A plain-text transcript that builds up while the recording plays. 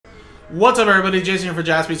What's up, everybody? Jason here for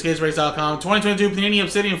jaspyscasebreaks.com. 2022 Panini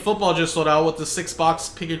Obsidian Football just sold out with the 6-box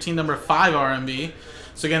pick your team number 5 RMB.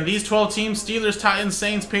 So again, these 12 teams, Steelers, Titans,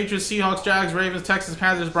 Saints, Patriots, Seahawks, Jags, Ravens, Texans,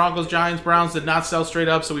 Panthers, Broncos, Giants, Browns, did not sell straight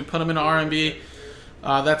up, so we put them into RMB.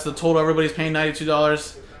 That's the total. Everybody's paying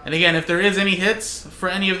 $92. And again, if there is any hits for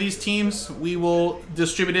any of these teams, we will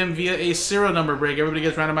distribute them via a serial number break. Everybody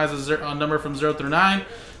gets randomized a number from 0 through 9.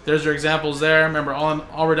 There's your examples there. Remember,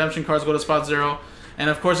 all redemption cards go to spot 0. And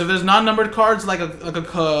of course, if there's non-numbered cards like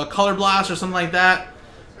a color blast or something like that,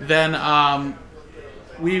 then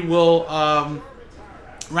we will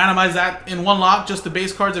randomize that in one lot, just the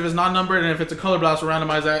base cards if it's non-numbered, and if it's a color blast, we'll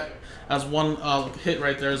randomize that as one hit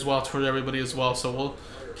right there as well for everybody as well. So we'll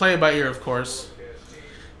play it by ear, of course.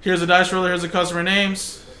 Here's the dice roller. Here's the customer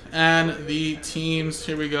names and the teams.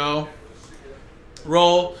 Here we go.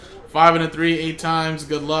 Roll 5 and a 3, 8 times.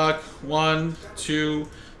 Good luck. 1, 2,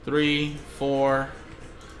 3, 4,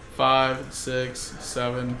 5, 6,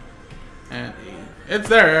 7, and 8. It's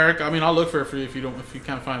there, Eric. I mean, I'll look for it for you if you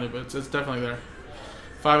can't find it, but it's definitely there.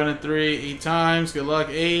 5 and a 3, 8 times. Good luck.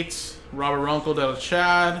 8. Robert Runkle, that'll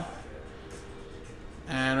Chad.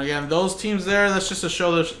 And again, those teams there, that's just to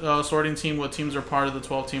show the sorting team what teams are part of the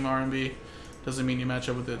 12-team R&B. Doesn't mean you match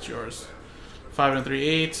up with it. It's yours. 5 and a 3,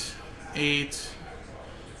 8, 8,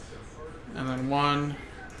 and then 1,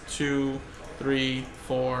 2, 3,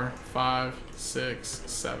 4, 5, 6,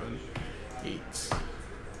 7, 8.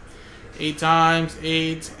 8 times.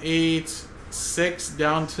 8, 8, 6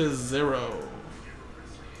 down to 0.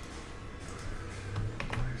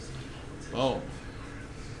 Oh.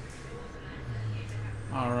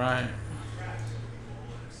 All right.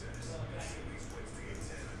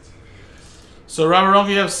 So Robert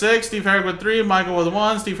Runkle, you have 6. Steve Herrick with 3. Michael with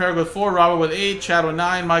 1. Steve Herrick with 4. Robert with 8. Chad with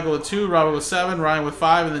 9. Michael with 2. Robert with 7. Ryan with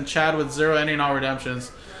 5. And then Chad with 0, ending all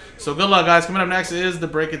redemptions. So good luck, guys. Coming up next is the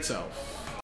break itself.